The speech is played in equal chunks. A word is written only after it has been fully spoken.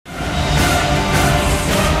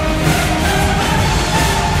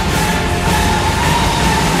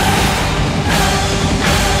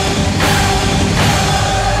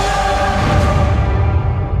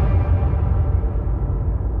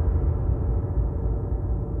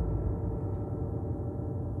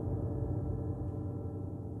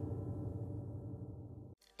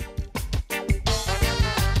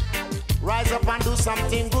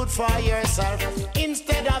something good for yourself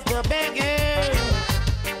instead of the begging.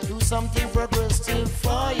 Do something progressive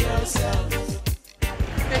for yourself.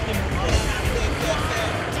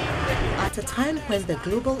 At a time when the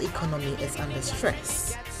global economy is under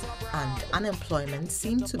stress and unemployment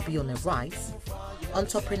seems to be on a rise,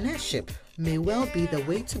 entrepreneurship may well be the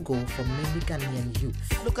way to go for many Ghanaian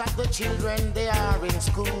youth. Look at the children, they are in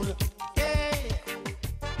school. Hey.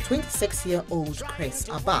 26-year-old Chris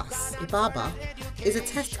Abbas, a barber, is a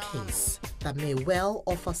test case that may well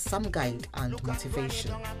offer some guide and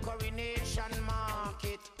motivation.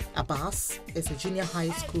 Abbas is a junior high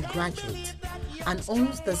school graduate and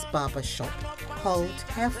owns this barber shop called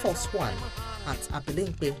Hair Force One at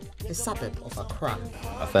Abilinkbe, a suburb of Accra.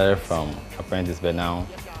 I started from apprentice, but now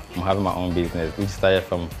I'm having my own business, which started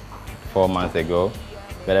from 4 months ago.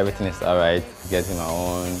 But everything is alright, getting my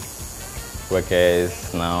own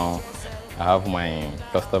workers now. I have my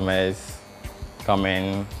customers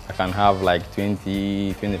coming. I can have like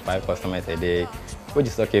 20, 25 customers a day, which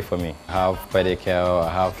is okay for me. I have pedicure,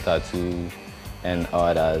 I have tattoo and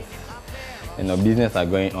all that. You know, business are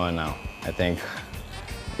going on now. I think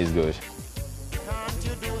it's good. Can't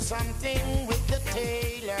you do something with the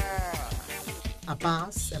tailor?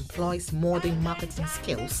 Abbas employs modern marketing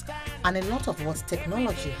skills and a lot of what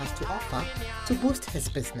technology has to offer to boost his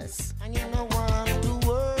business. And you don't want to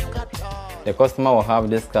work at all. The customer will have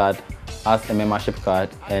this card as a membership card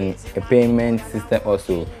and a payment system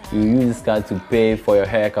also. You use this card to pay for your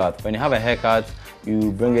haircut. When you have a haircut,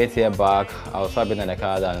 you bring it here back, I'll swap it on the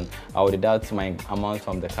card and I'll deduct my amount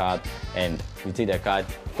from the card and you take the card.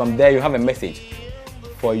 From there you have a message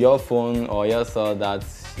for your phone or your cell that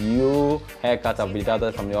your haircut have been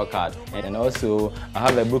deducted from your card. And also I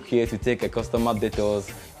have a book here to take a customer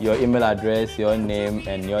details, your email address, your name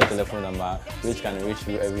and your telephone number, which can reach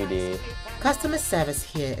you every day. Customer service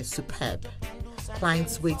here is superb.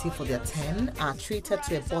 Clients waiting for their turn are treated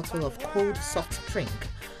to a bottle of cold soft drink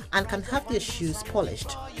and can have their shoes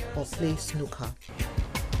polished or play snooker.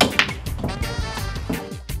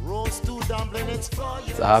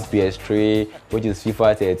 So I have PS3, which is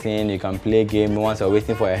FIFA 13. You can play game once you're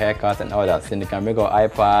waiting for a haircut and all that. Then you can make your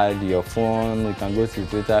iPad, your phone, you can go to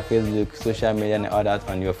Twitter, Facebook, social media and all that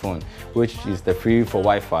on your phone, which is the free for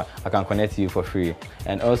Wi-Fi. I can connect to you for free.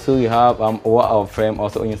 And also you have our frame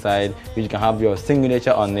also inside, which you can have your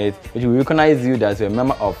signature on it, which will recognize you as a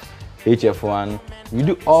member of HF1. We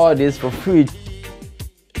do all this for free.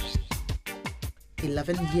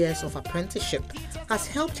 11 years of apprenticeship has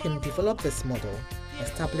helped him develop this model,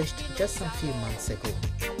 established just a few months ago.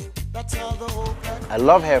 I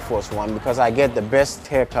love Hair Force One because I get the best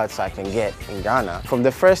haircuts I can get in Ghana. From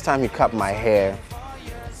the first time he cut my hair,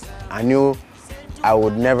 I knew I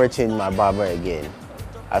would never change my barber again,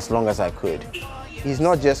 as long as I could. He's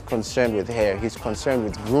not just concerned with hair, he's concerned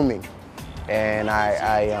with grooming. And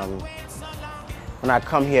when I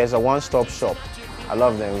come here, it's a one-stop shop. I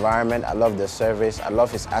love the environment, I love the service, I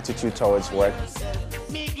love his attitude towards work.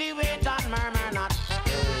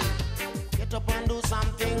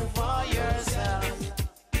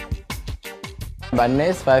 By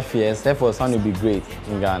next 5 years, Hair Force One will be great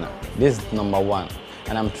in Ghana. This is #1.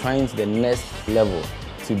 And I'm trying to the next level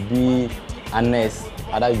to be a next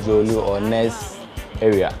other Jolu or next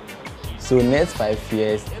area. So next 5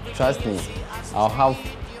 years, trust me, I'll have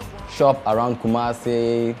shop around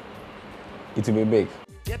Kumasi. It will be big.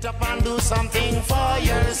 Get up and do something for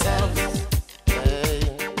yourself. Hey.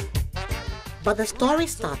 But the story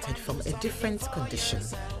started from a different condition.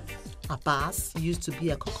 Abbas used to be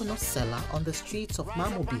a coconut seller on the streets of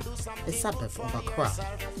Mamobi, a suburb of Accra.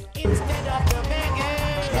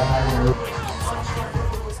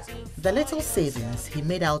 The little savings he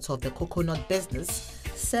made out of the coconut business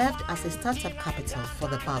served as a startup capital for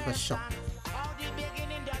the barber shop.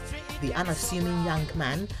 The unassuming young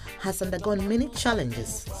man has undergone many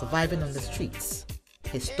challenges surviving on the streets.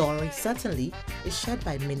 His story certainly is shared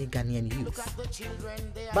by many Ghanaian youth.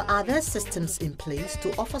 But are there systems in place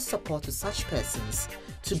to offer support to such persons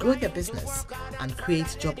to grow their business and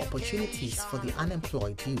create job opportunities for the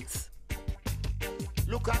unemployed youth?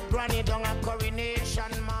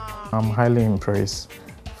 I'm highly impressed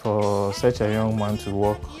for such a young man to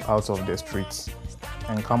walk out of the streets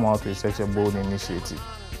and come out with such a bold initiative,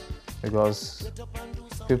 because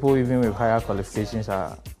people even with higher qualifications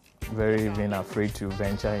are very even afraid to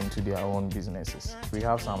venture into their own businesses. We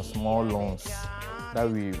have some small loans that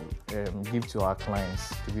we give to our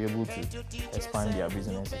clients to be able to expand their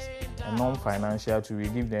businesses. And non-financial, we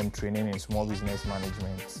give them training in small business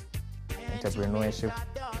management, entrepreneurship,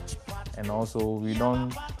 and also we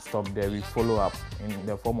don't stop there, we follow up in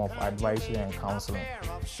the form of advisory and counseling.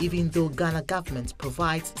 even though Ghana government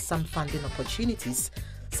provides some funding opportunities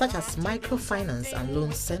such as microfinance and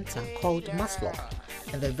loan center called Maslow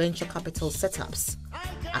and the venture capital setups.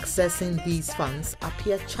 Accessing these funds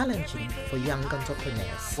appear challenging for young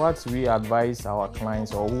entrepreneurs. What we advise our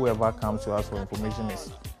clients or whoever comes to us for information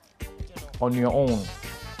is, on your own,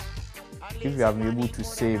 if you have been able to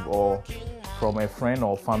save or from a friend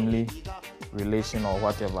or family relation or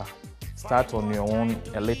whatever, start on your own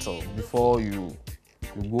a little before you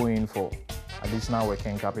go in for additional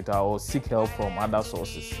working capital or seek help from other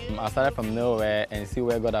sources. I started from nowhere and see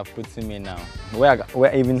where God has put me now. Where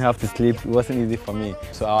I even have to sleep, it wasn't easy for me.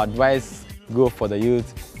 So our advice go for the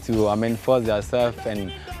youth to force themselves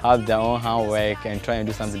and have their own handwork and try and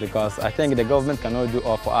do something, because I think the government cannot do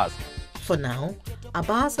all for us. For now,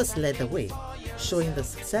 Abbas has led the way, showing that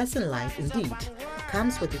success in life indeed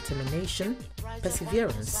comes with determination,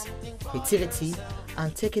 perseverance, creativity,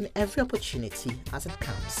 and taking every opportunity as it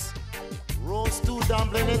comes. Roast to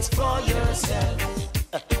dumpling, it's for yourself.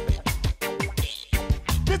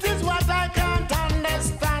 This is what I can't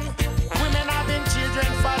understand.